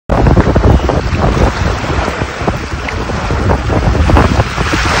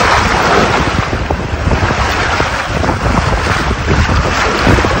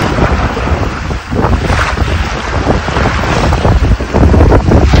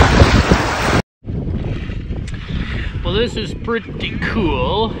So this is pretty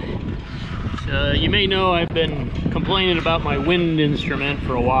cool. You may know I've been complaining about my wind instrument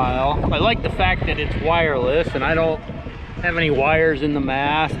for a while. I like the fact that it's wireless and I don't have any wires in the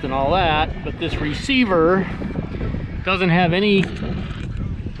mast and all that, but this receiver doesn't have any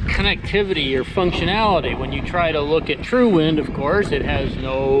connectivity or functionality. When you try to look at true wind, of course, it has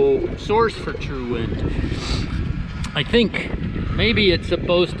no source for true wind. I think maybe it's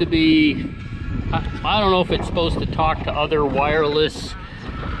supposed to be, I don't know if it's supposed to talk to other wireless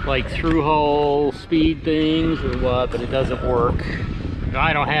like through-hole speed things or what, but it doesn't work.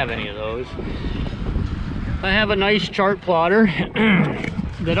 I don't have any of those. I have a nice chart plotter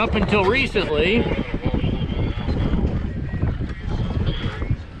that up until recently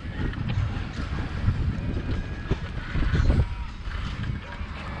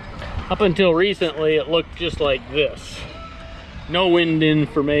it looked just like this. No wind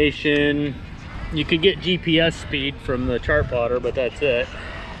information. You could get GPS speed from the chart plotter, but that's it.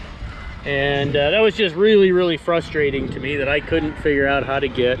 And that was just really frustrating to me that I couldn't figure out how to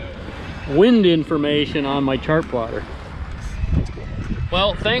get wind information on my chart plotter.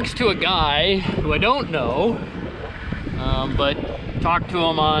 Well, thanks to a guy who I don't know, but talked to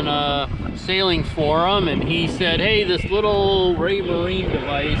him on a sailing forum, and he said, hey, this little Raymarine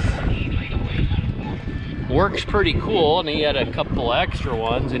device works pretty cool, and he had a couple extra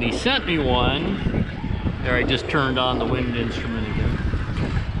ones, and he sent me one. There, I just turned on the wind instrument again.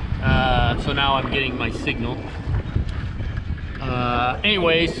 So now I'm getting my signal.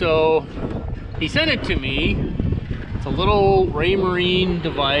 Anyway, so he sent it to me. It's a little Raymarine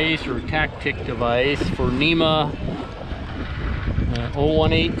device or tactic device for NEMA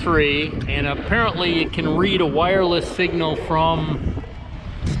 0183, and apparently it can read a wireless signal from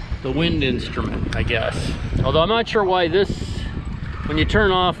the wind instrument, I guess. Although I'm not sure why this, when you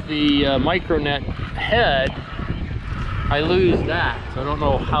turn off the micronet head, I lose that. So I don't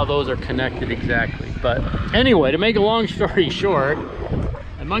know how those are connected exactly. But anyway, to make a long story short,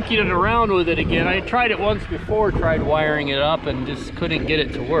 I monkeyed it around with it again. I tried it once before, tried wiring it up and just couldn't get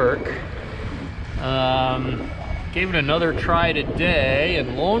it to work. Gave it another try today,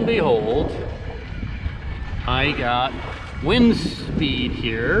 and lo and behold, I got wind speed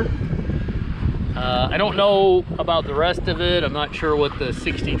here. I don't know about the rest of it. I'm not sure what the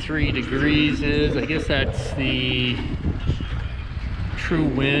 63 degrees is. I guess that's the true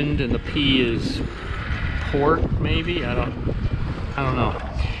wind, and the P is port, maybe. I don't know.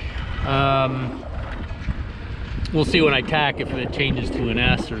 We'll see when I tack if it changes to an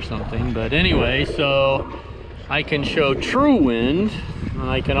S or something. But anyway, so I can show true wind, and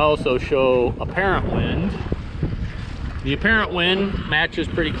I can also show apparent wind. The apparent wind matches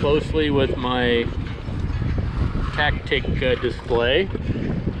pretty closely with my tactic display.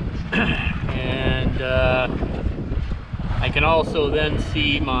 And I can also then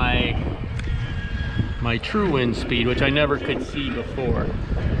see my true wind speed, which I never could see before.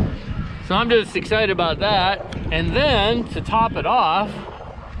 So I'm just excited about that. And then to top it off,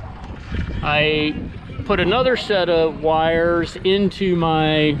 I put another set of wires into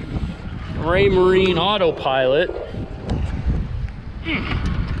my Raymarine Autopilot,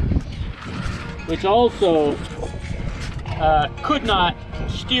 which also could not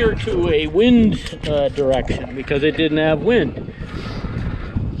steer to a wind direction because it didn't have wind.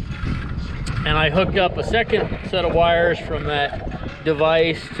 And I hooked up a second set of wires from that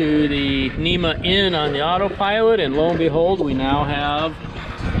device to the NEMA in on the autopilot, and lo and behold, we now have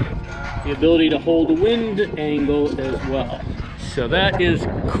the ability to hold a wind angle as well. So that is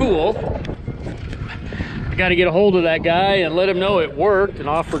cool. I got to get a hold of that guy and let him know it worked and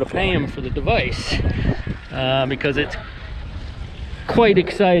offer to pay him for the device, because it's quite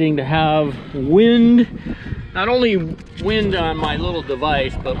exciting to have wind, not only wind on my little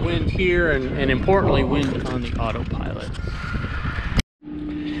device, but wind here, and importantly wind on the autopilot.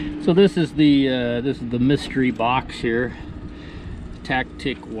 So this is the mystery box here,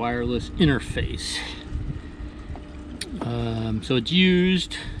 Tactic wireless interface. So it's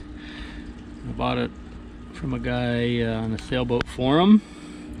used. I bought it from a guy on a sailboat forum,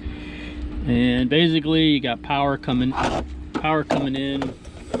 and basically you got power coming in.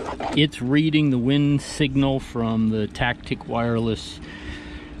 It's reading the wind signal from the Tactic wireless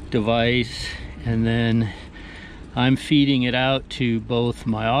device, and then I'm feeding it out to both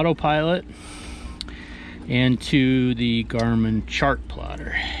my autopilot and to the Garmin chart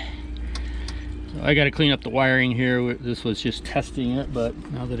plotter. So I got to clean up the wiring here. This was just testing it, but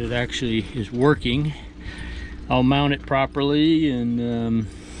now that it actually is working, I'll mount it properly and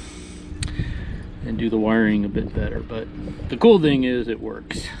and do the wiring a bit better. But the cool thing is it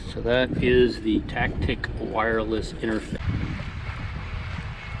works. So that is the Tactic wireless interface.